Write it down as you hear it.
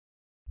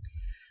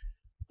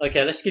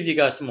Okay, let's give you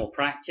guys some more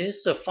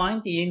practice. So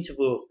find the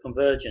interval of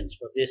convergence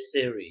for this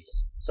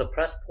series. So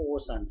press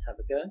pause and have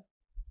a go.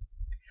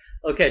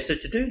 Okay, so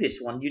to do this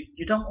one,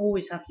 you don't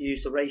always have to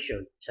use the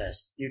ratio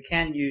test. You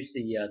can use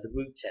the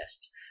root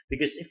test,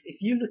 because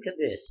if you look at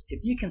this,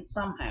 if you can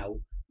somehow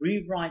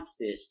rewrite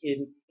this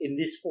in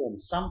this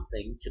form,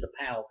 something to the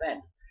power of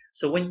n.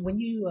 So when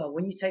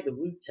you take the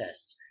root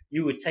test,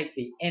 you would take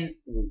the nth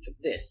root of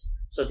this.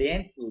 So the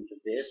nth root of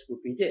this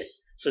would be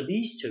this. So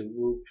these two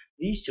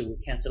will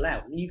cancel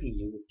out, leaving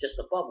you with just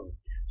a bubble.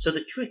 So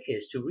the trick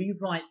is to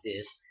rewrite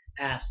this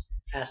as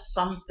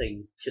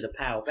something to the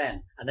power of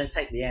n, and then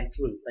take the nth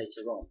root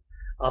later on.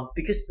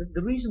 Because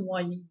the reason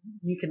why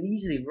you can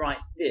easily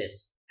write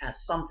this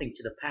as something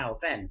to the power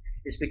of n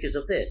is because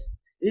of this.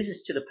 This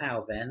is to the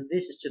power of n,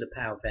 this is to the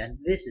power of n,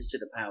 this is to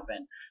the power of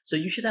n. So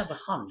you should have a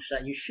hunch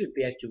that you should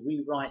be able to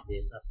rewrite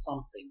this as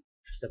something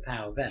to the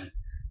power of n.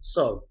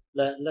 So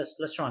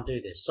let's try and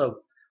do this.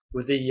 So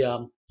with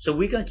the so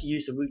we're going to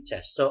use the root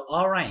test. So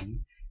our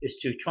aim is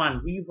to try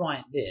and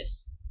rewrite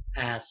this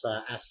as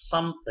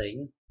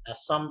something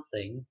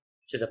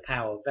to the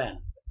power of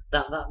n.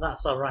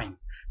 That's our aim.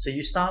 So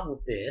you start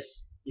with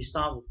this,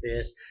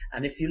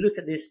 and if you look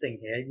at this thing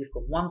here, you've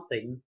got one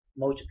thing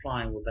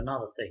multiplying with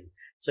another thing.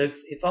 So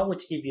if I were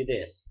to give you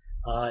this,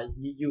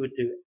 you would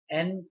do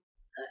n,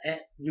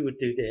 you would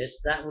do this,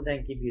 that will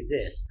then give you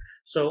this.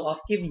 So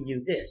I've given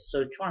you this,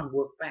 so try and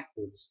work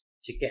backwards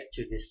to get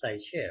to this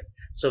stage here.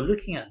 So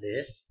looking at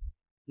this,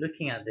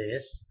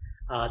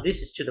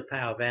 this is to the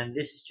power of n,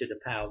 this is to the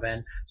power of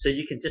n, so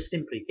you can just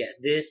simply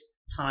get this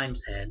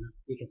times n,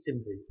 you can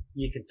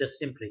just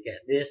simply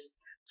get this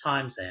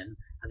times n,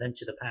 and then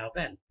to the power of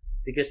n.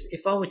 Because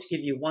if I were to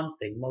give you one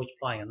thing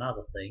multiplying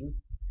another thing,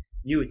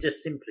 you would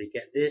just simply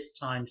get this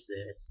times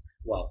this,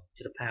 well,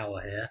 to the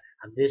power here,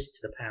 and this to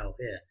the power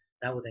here.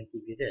 That would then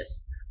give you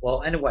this.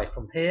 Well, anyway,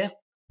 from here,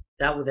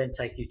 that will then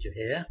take you to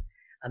here,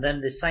 and then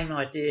the same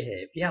idea here.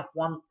 If you have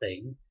one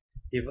thing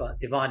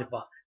divided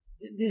by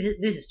this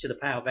is to the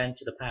power of n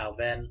to the power of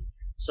n.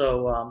 So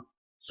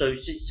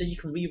you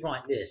can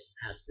rewrite this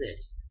as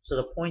this. So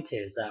the point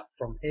here is that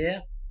from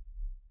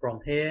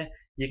here,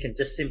 you can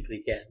just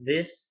simply get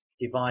this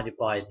divided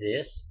by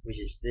this, which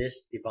is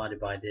this divided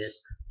by this,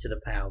 to the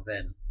power of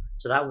n.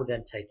 So that will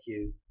then take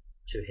you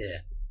to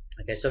here.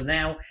 Okay, so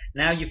now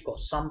you've got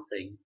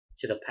something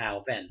to the power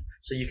of n.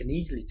 So you can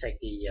easily take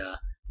the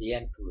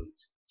nth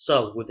root.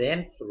 So with the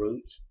nth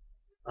root,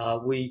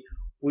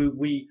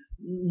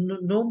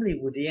 normally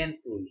with the nth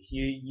root,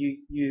 you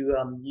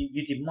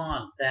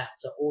demand that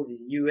all the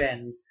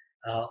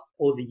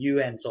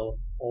uns or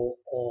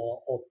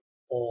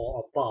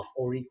above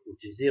or equal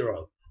to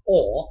 0.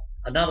 Or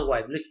another way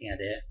of looking at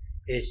it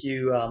is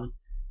you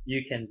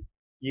can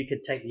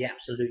take the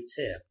absolutes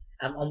here.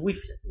 And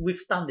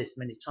we've done this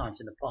many times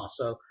in the past,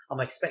 so I'm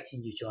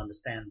expecting you to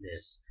understand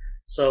this.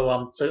 So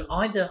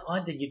either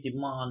you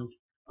demand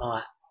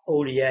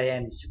all the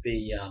ANs to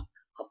be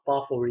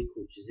above or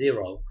equal to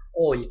 0,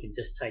 or you can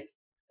just take,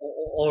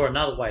 or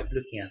another way of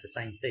looking at the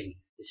same thing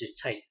is to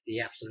take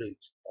the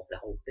absolute of the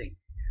whole thing.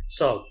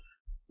 So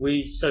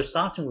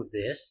starting with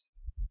this,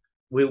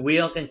 we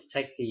are going to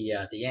take the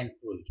nth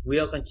root. We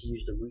are going to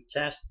use the root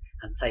test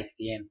and take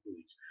the nth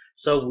root.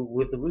 So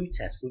with the root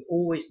test, we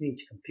always need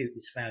to compute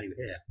this value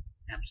here,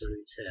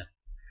 absolutes here.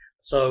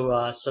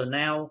 So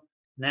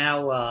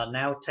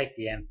now take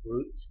the nth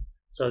root.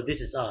 So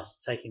this is us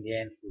taking the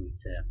nth root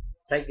here.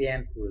 Take the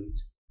nth root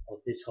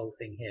of this whole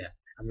thing here.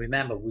 And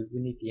remember, we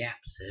need the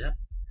apps here.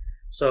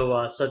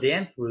 So the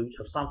nth root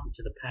of something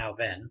to the power of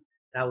n,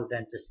 that will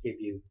then just give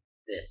you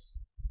this.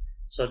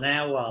 So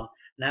now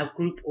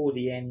group all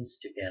the n's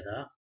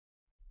together.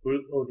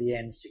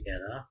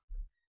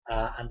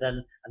 And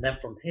then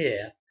from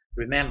here,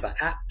 remember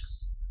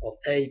apps of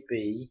a,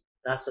 b,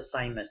 that's the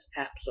same as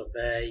apps of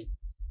a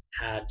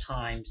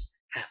times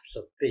apps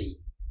of b.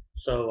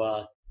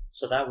 So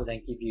that will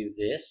then give you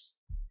this.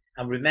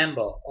 And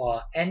remember,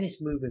 n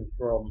is moving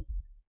from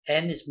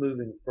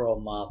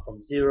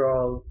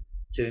 0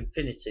 to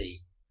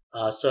infinity.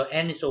 So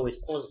n is always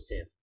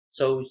positive.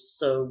 So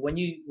when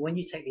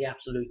you take the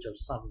absolute of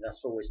something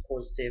that's always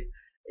positive,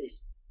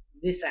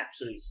 this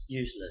absolute is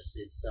useless.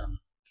 It's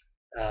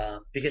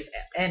because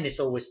n is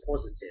always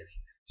positive.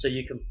 So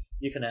you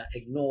can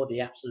ignore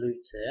the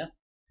absolute here.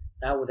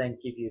 That will then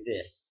give you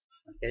this.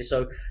 Okay,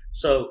 so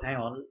hang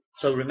on.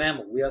 So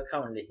remember, we are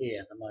currently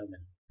here at the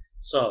moment.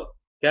 So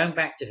going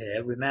back to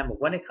here, remember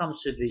when it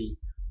comes to the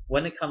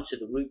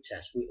root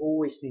test, we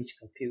always need to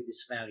compute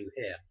this value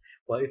here.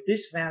 Well, if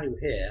this value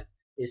here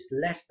is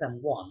less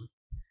than 1,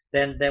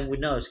 then we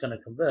know it's going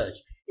to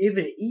converge. If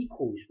it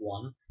equals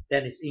 1,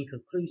 then it's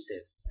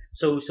inconclusive.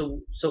 So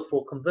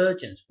for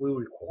convergence, we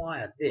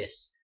require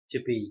this to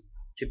be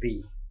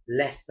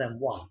less than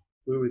 1.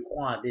 We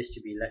require this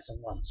to be less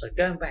than 1. So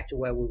going back to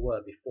where we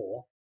were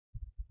before,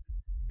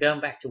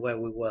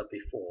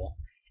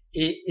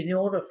 in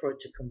order for it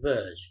to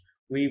converge,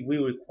 we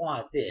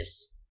require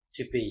this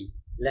to be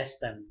less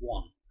than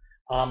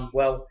 1.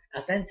 Well,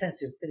 as n tends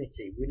to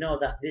infinity, we know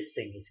that this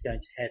thing is going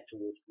to head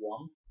towards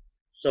 1.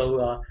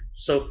 So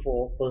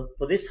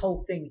for this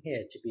whole thing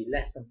here to be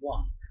less than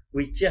 1,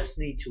 we just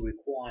need to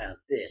require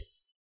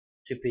this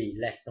to be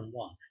less than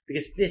 1,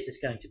 because this is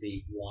going to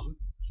be 1,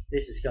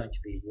 this is going to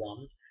be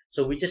 1,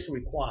 so we just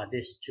require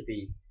this to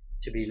be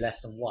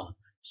less than 1.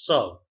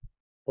 So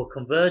for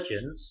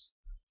convergence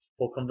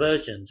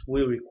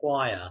we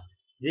require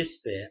this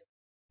bit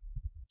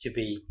to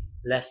be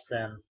less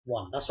than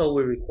 1. That's all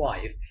we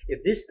require.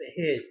 If this bit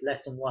here is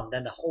less than 1,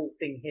 then the whole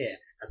thing here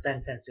as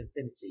n tends to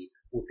infinity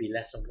would be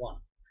less than 1.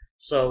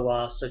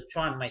 So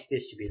try and make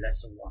this to be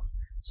less than 1.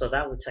 So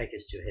that would take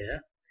us to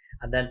here,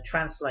 and then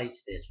translate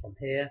this from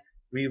here,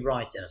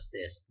 rewrite it as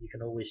this. You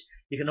can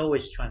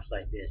always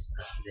translate this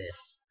as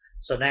this.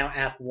 So now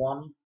add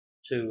 1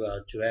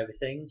 to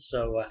everything.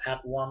 So add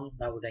 1,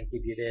 that would then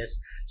give you this.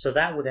 So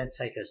that would then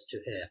take us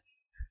to here.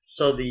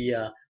 So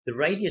the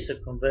radius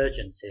of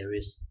convergence here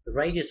is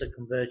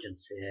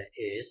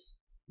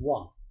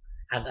 1,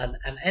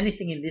 and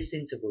anything in this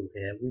interval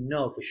here we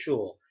know for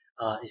sure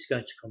is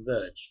going to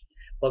converge.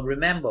 But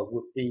remember,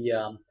 with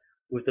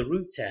the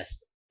root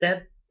test,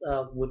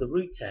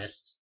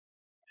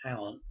 hang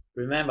on,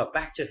 remember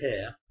back to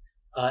here.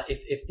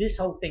 If this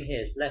whole thing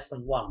here is less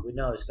than 1, we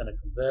know it's going to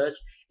converge.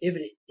 If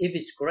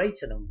it's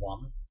greater than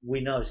 1,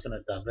 we know it's going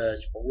to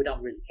diverge, but we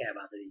don't really care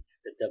about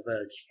the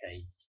diverge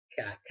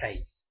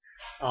case.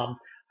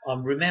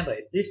 Remember,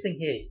 if this thing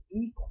here is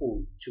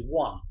equal to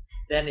 1,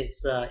 then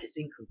it's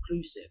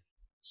inconclusive.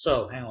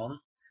 So hang on.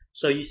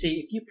 So you see,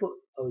 if you put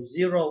a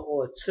 0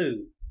 or a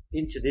 2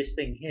 into this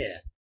thing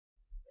here,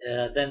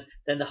 then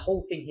the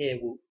whole thing here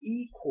will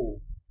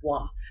equal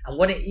 1, and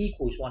when it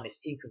equals 1, it's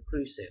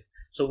inconclusive.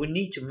 So we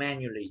need to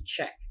manually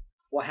check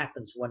what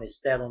happens when it's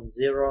dead on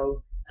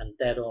 0 and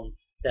dead on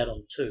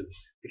 2.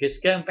 Because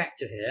going back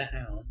to here,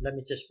 hang on, let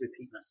me just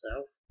repeat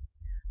myself.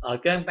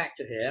 Going back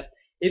to here,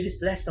 if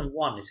it's less than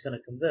 1, it's going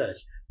to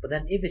converge. But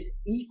then if it's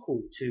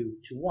equal to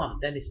 1,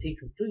 then it's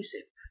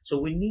inconclusive. So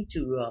we need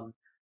to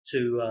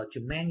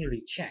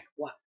manually check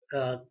what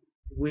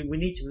we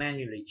need to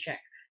manually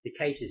check the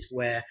cases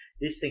where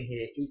this thing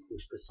here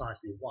equals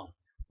precisely 1,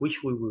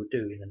 which we will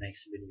do in the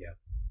next video.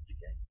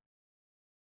 Okay.